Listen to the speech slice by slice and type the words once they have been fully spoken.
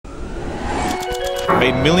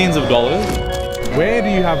made millions of dollars. Where do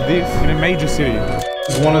you have this in a major city?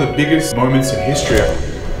 It's one of the biggest moments in history.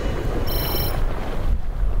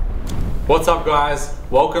 What's up, guys?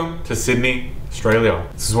 Welcome to Sydney, Australia.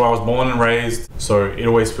 This is where I was born and raised, so it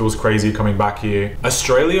always feels crazy coming back here.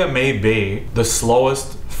 Australia may be the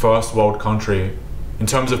slowest first world country in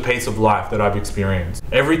terms of pace of life that I've experienced.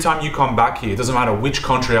 Every time you come back here, it doesn't matter which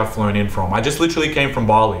country I've flown in from. I just literally came from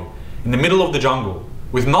Bali, in the middle of the jungle,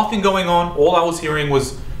 with nothing going on. All I was hearing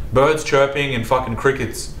was birds chirping and fucking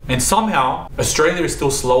crickets. And somehow, Australia is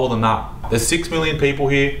still slower than that. There's 6 million people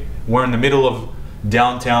here. We're in the middle of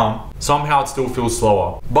downtown. Somehow it still feels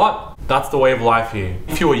slower. But that's the way of life here.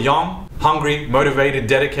 If you are young, hungry, motivated,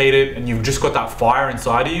 dedicated, and you've just got that fire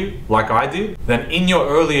inside of you, like I did, then in your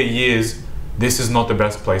earlier years, this is not the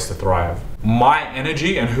best place to thrive. My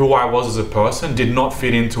energy and who I was as a person did not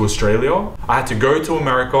fit into Australia. I had to go to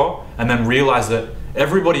America and then realize that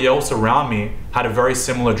everybody else around me had a very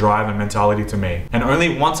similar drive and mentality to me. And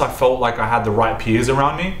only once I felt like I had the right peers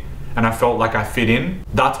around me and I felt like I fit in,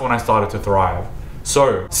 that's when I started to thrive.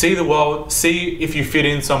 So see the world, see if you fit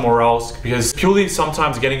in somewhere else, because purely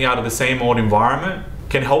sometimes getting out of the same old environment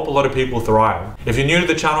can help a lot of people thrive. If you're new to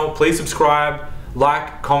the channel, please subscribe,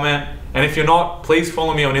 like, comment, and if you're not, please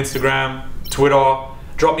follow me on Instagram, Twitter.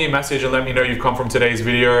 Drop me a message and let me know you've come from today's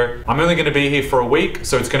video. I'm only gonna be here for a week,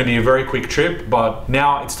 so it's gonna be a very quick trip, but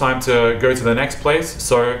now it's time to go to the next place,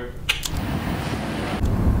 so.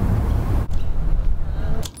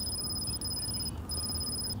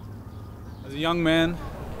 As a young man,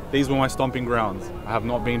 these were my stomping grounds. I have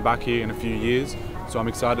not been back here in a few years, so I'm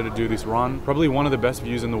excited to do this run. Probably one of the best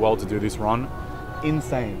views in the world to do this run.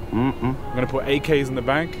 Insane. I'm gonna put AKs in the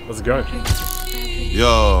bank. Let's go.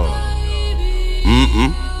 Yo.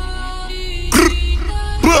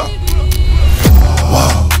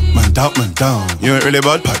 Wow, man down. You ain't really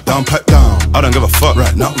bad, pipe down. I don't give a fuck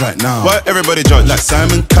right now. Why everybody judge like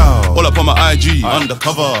Simon Cowell? All up on my IG,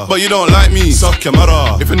 undercover. But you don't like me, suck your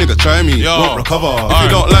mother. If a nigga try me, won't recover. If you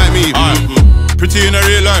don't like me, pretty in a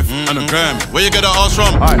real life, and a gram. Where you get that ass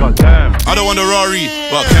from? Goddamn. I don't want a Rari,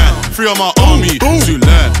 but I can. Free on my army, to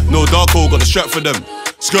land. No dark hole, got the strap for them.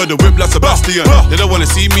 Skirt the whip like Sebastian. They don't wanna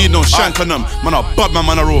see me, no shank on them. Man, I bad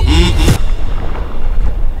man, I roll.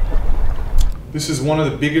 This is one of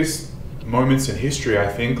the biggest moments in history, I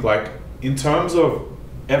think. Like, in terms of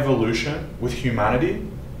evolution with humanity,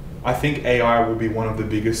 I think AI will be one of the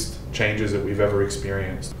biggest changes that we've ever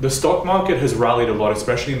experienced. The stock market has rallied a lot,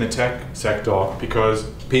 especially in the tech sector, because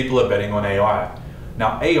people are betting on AI.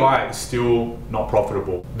 Now, AI is still not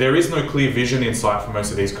profitable. There is no clear vision in sight for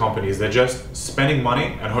most of these companies. They're just spending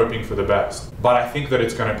money and hoping for the best. But I think that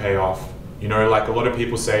it's gonna pay off. You know, like a lot of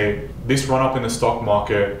people say, this run up in the stock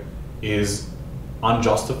market is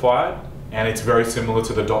unjustified, and it's very similar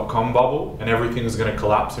to the dot-com bubble, and everything is gonna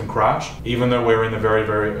collapse and crash. Even though we're in the very,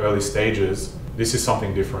 very early stages, this is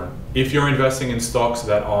something different. If you're investing in stocks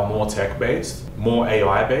that are more tech-based, more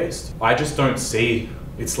AI-based, I just don't see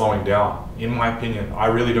it slowing down, in my opinion. I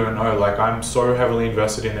really don't know. Like, I'm so heavily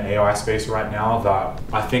invested in the AI space right now that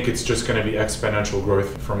I think it's just going to be exponential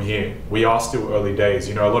growth from here. We are still early days.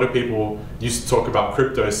 You know, a lot of people used to talk about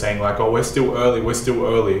crypto saying like, oh, we're still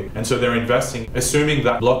early. And so they're investing, assuming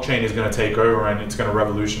that blockchain is going to take over and it's going to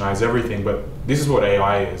revolutionize everything. But this is what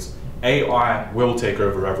AI is. AI will take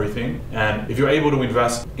over everything, and if you're able to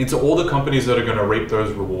invest into all the companies that are going to reap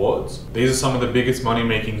those rewards, these are some of the biggest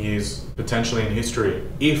money-making years potentially in history.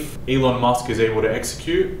 If Elon Musk is able to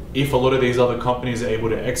execute, if a lot of these other companies are able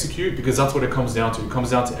to execute, because that's what it comes down to. It comes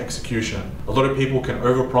down to execution. A lot of people can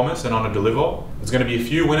overpromise and underdeliver. There's going to be a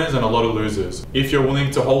few winners and a lot of losers. If you're willing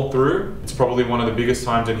to hold through, it's probably one of the biggest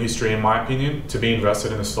times in history, in my opinion, to be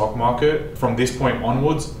invested in the stock market. From this point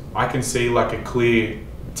onwards, I can see like a clear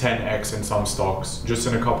 10x in some stocks just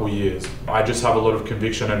in a couple years. I just have a lot of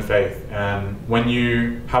conviction and faith, and when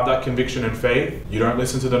you have that conviction and faith, you don't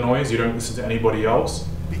listen to the noise, you don't listen to anybody else.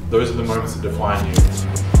 Those are the moments that define you.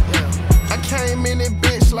 I came in it,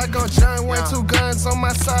 bitch, like I'm John Wayne, 2 guns on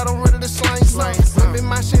my side, I'm ready to slang some. Whipping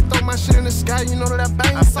my shit, throw my shit in the sky, you know that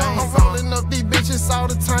bang song. I'm rolling up these bitches all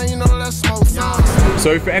the time, you know that smoke song.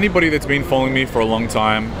 So for anybody that's been following me for a long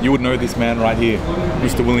time, you would know this man right here,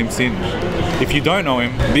 Mr. William Singe. If you don't know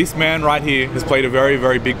him, this man right here has played a very,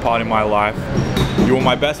 very big part in my life. You were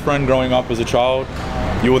my best friend growing up as a child.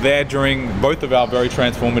 You were there during both of our very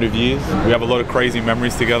transformative years. We have a lot of crazy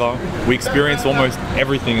memories together. We experienced almost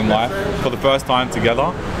everything in life for the first time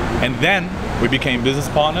together. And then we became business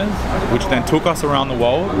partners, which then took us around the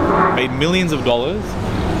world, made millions of dollars,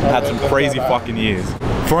 and had some crazy fucking years.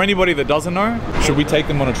 For anybody that doesn't know, should we take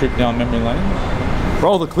them on a trip down memory lane?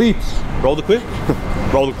 Roll the clips. Roll the clip.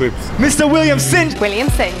 Roll the clips. Mr. William Singe. William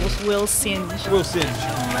Singe. Will Singe. Will Singe.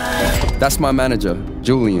 That's my manager,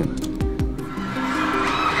 Julian.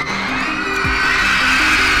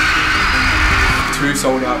 2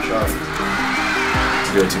 sold-out shows.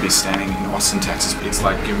 To be standing in Austin, Texas, it's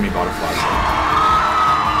like giving me butterflies.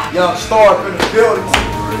 Young star up in the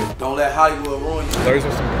building. Don't let Hollywood ruin you. Those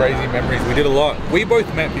are some crazy memories. We did a lot. We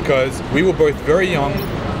both met because we were both very young,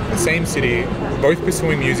 the same city, both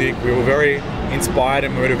pursuing music. We were very inspired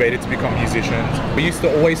and motivated to become musicians. We used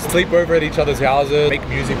to always sleep over at each other's houses, make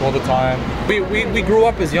music all the time. We grew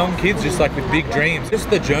up as young kids just like with big dreams. Just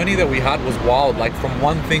the journey that we had was wild, like from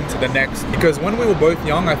one thing to the next. Because when we were both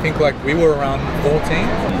young, I think like we were around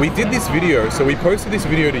 14, we did this video. So we posted this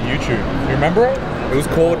video to YouTube. You remember it? It was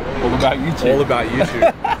called All About YouTube. All About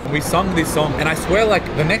YouTube. And we sung this song, and I swear like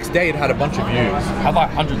the next day it had a bunch of views. Had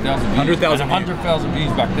like 100,000 views. 100,000 And 100,000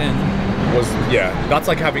 views back then. Was, yeah, that's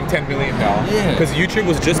like having 10 million now. Yeah. Because YouTube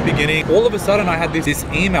was just beginning. All of a sudden I had this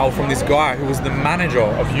email from this guy who was the manager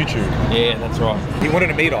of YouTube. Yeah, that's right. He wanted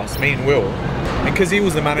to meet us, me and Will. And because he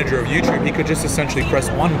was the manager of YouTube, he could just essentially press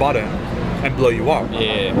one button and blow you up.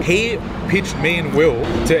 Yeah. He pitched me and Will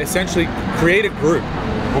to essentially create a group.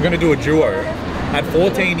 We're gonna do a duo. At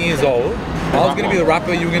 14 years old, I was going to be the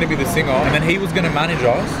rapper, you were going to be the singer, and then he was going to manage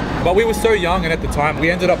us. But we were so young, and at the time,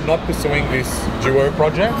 we ended up not pursuing this duo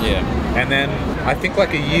project. Yeah. And then I think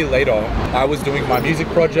like a year later, I was doing my music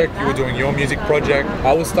project, you were doing your music project.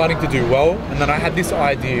 I was starting to do well, and then I had this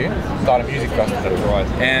idea to start a music festival. Right.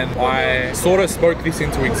 And I sort of spoke this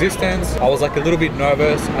into existence. I was like a little bit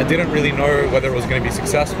nervous. I didn't really know whether it was going to be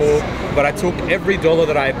successful, but I took every dollar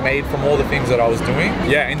that I had made from all the things that I was doing.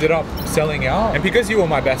 Yeah, ended up selling out. And because you were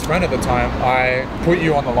my best friend at the time, I put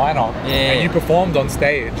you on the lineup, and you performed on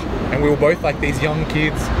stage. And we were both like these young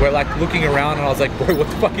kids. We're like looking around, and I was like, bro, what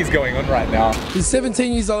the fuck is going on right now? You're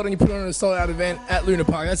 17 years old and you put on a sold-out event at Luna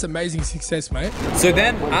Park. That's amazing success, mate. So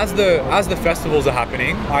then, as the festivals are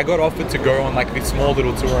happening, I got offered to go on like this small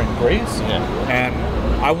little tour in Greece. Yeah. And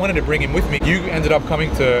I wanted to bring him with me. You ended up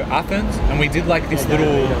coming to Athens, and we did like this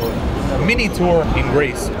little mini tour in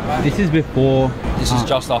Greece. This is before. This is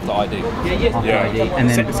just after ID. Yeah. ID, and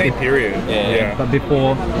then same period. Yeah. But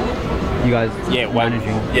before you guys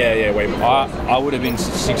managing. Yeah, way before. I would have been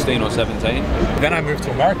 16 or 17. Then I moved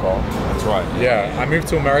to America. That's right. Yeah, I moved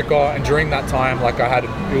to America, and during that time, like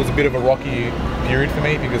it was a bit of a rocky period for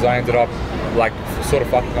me because I ended up like sort of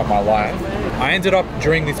fucking up my life. I ended up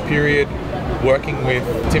during this period working with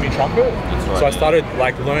Timmy Trumpet. That's right, so I started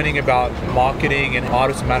like learning about marketing and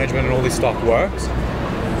artist management and all this stuff works.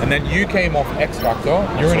 And then you came off X Factor.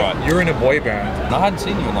 You're in a boy band. And I hadn't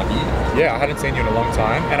seen you in like a year. Yeah, I hadn't seen you in a long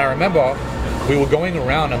time. And I remember we were going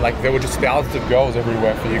around and like there were just thousands of girls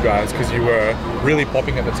everywhere for you guys because you were really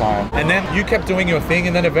popping at the time. And then you kept doing your thing,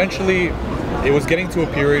 and then eventually it was getting to a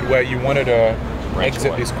period where you wanted to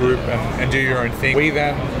exit this group and do your own thing. We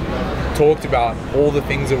then talked about all the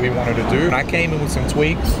things that we wanted to do, and I came in with some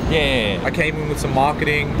tweaks. Yeah. I came in with some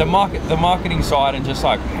marketing. The marketing side, and just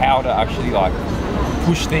like how to actually like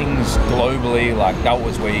push things globally, like that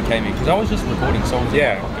was where you came in, because I was just recording songs.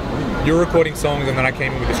 Yeah, you're recording songs, and then I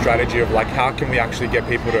came in with a strategy of like, how can we actually get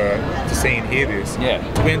people to see and hear this? Yeah.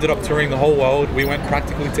 We ended up touring the whole world. We went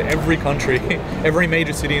practically to every country, every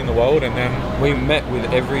major city in the world, and then we met with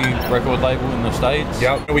every record label in the States.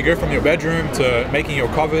 Yeah, we go from your bedroom to making your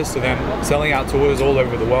covers to then selling out tours all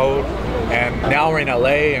over the world, and now we're in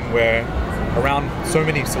LA and we're around so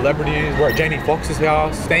many celebrities. We're at Jamie Foxx's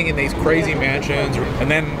house, staying in these crazy mansions,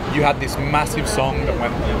 and then you had this massive song that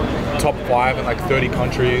went top 5 in like 30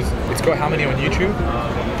 countries. It's got how many on YouTube?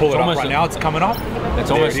 Pull it up right now. It's coming up.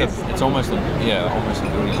 It's almost a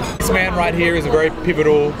billion. This man right here is a very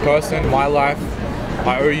pivotal person in my life.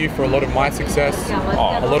 I owe you for a lot of my success,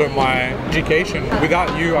 a lot of my education.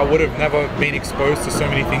 Without you, I would have never been exposed to so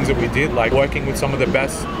many things that we did, like working with some of the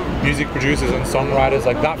best music producers and songwriters.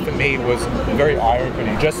 Like that for me was very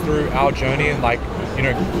eye-opening. Just through our journey and like, you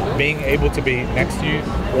know, being able to be next to you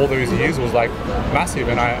all those years was like massive,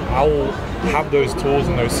 and I will have those tools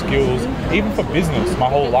and those skills even for business my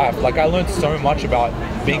whole life. Like I learned so much about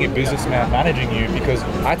being a businessman managing you because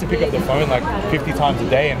I had to pick up the phone like 50 times a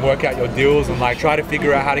day and work out your deals and like try to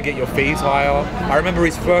figure out how to get your fees higher. I remember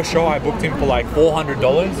his first show I booked him for like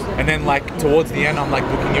 $400, and then like towards the end I'm like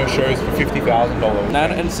booking your shows for $50,000.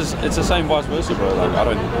 And it's the same vice versa, bro.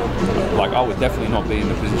 Like I would definitely not be in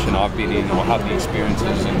the position I've been in or have the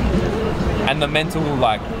experiences and the mental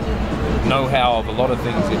like know-how of a lot of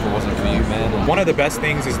things if it wasn't for you, man. One of the best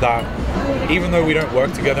things is that even though we don't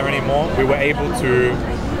work together anymore, we were able to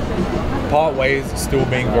part ways still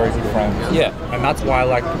being very good friends. Yeah. And that's why,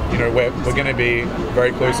 like, you know, we're going to be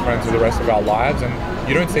very close friends for the rest of our lives, and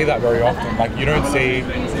you don't see that very often. Like, you don't see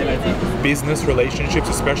business relationships,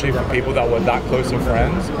 especially from people that were that close of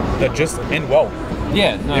friends, that just end well.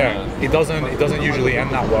 Yeah, no. It doesn't usually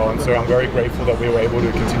end that well, and so I'm very grateful that we were able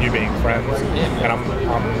to continue being friends. And I'm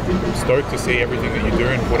stoked to see everything that you do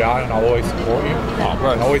and put out, and I'll always support you. Oh,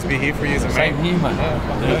 bro. I'll always be here for you as a mate. Same here, mate.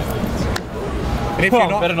 Yeah. And if you're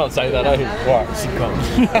not, better not say that, eh?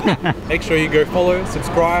 What? Make sure you go follow,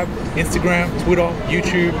 subscribe, Instagram, Twitter,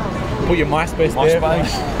 YouTube. Put your MySpace there.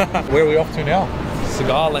 Where are we off to now?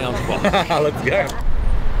 Cigar Lounge Bar. Let's go.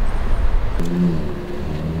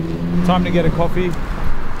 Time to get a coffee.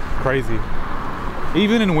 Crazy.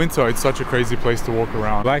 Even in winter, it's such a crazy place to walk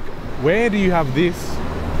around. Like, where do you have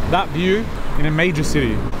that view in a major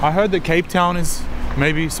city? I heard that Cape Town is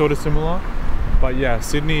maybe sort of similar, but yeah,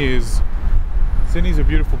 Sydney's a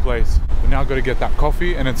beautiful place. We now got to get that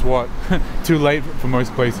coffee, and it's what? Too late for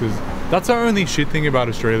most places. That's the only shit thing about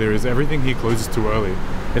Australia, is everything here closes too early.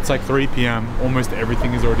 It's like 3 p.m, almost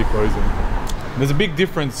everything is already closing. There's a big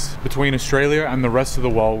difference between Australia and the rest of the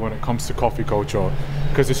world when it comes to coffee culture,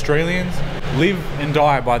 because Australians live and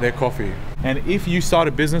die by their coffee. And if you start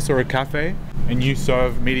a business or a cafe and you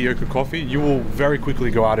serve mediocre coffee, you will very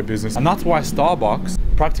quickly go out of business. And that's why Starbucks,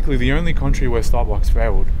 practically the only country where Starbucks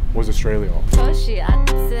failed, was Australia.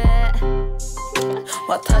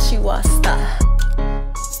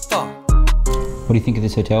 What do you think of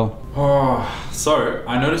this hotel? So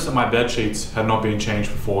I noticed that my bed sheets had not been changed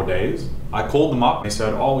for 4 days. I called them up and they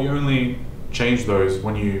said, oh, we only change those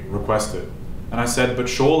when you request it. And I said, but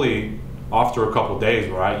surely after a couple of days,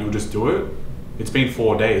 right, you'll just do it? It's been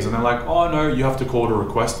 4 days. And they're like, oh no, you have to call to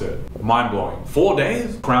request it. Mind blowing. 4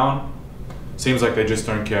 days? Crown seems like they just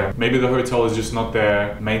don't care. Maybe the hotel is just not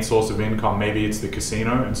their main source of income. Maybe it's the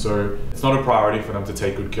casino, and so it's not a priority for them to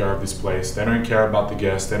take good care of this place. They don't care about the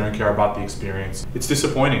guests. They don't care about the experience. It's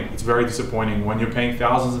disappointing. It's very disappointing when you're paying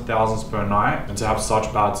thousands and thousands per night and to have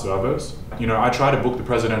such bad service. You know, I tried to book the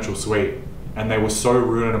presidential suite and they were so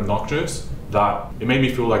rude and obnoxious that it made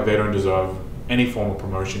me feel like they don't deserve any form of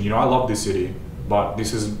promotion. You know, I love this city, but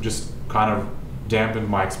this has just kind of dampened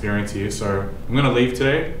my experience here. So I'm gonna leave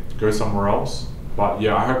today, go somewhere else. But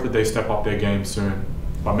yeah, I hope that they step up their game soon,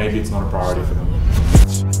 but maybe it's not a priority for them.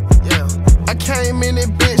 I came in it,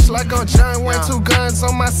 bitch, like I'm John Wayne, 2 guns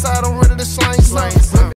on my side, I'm ready to slang.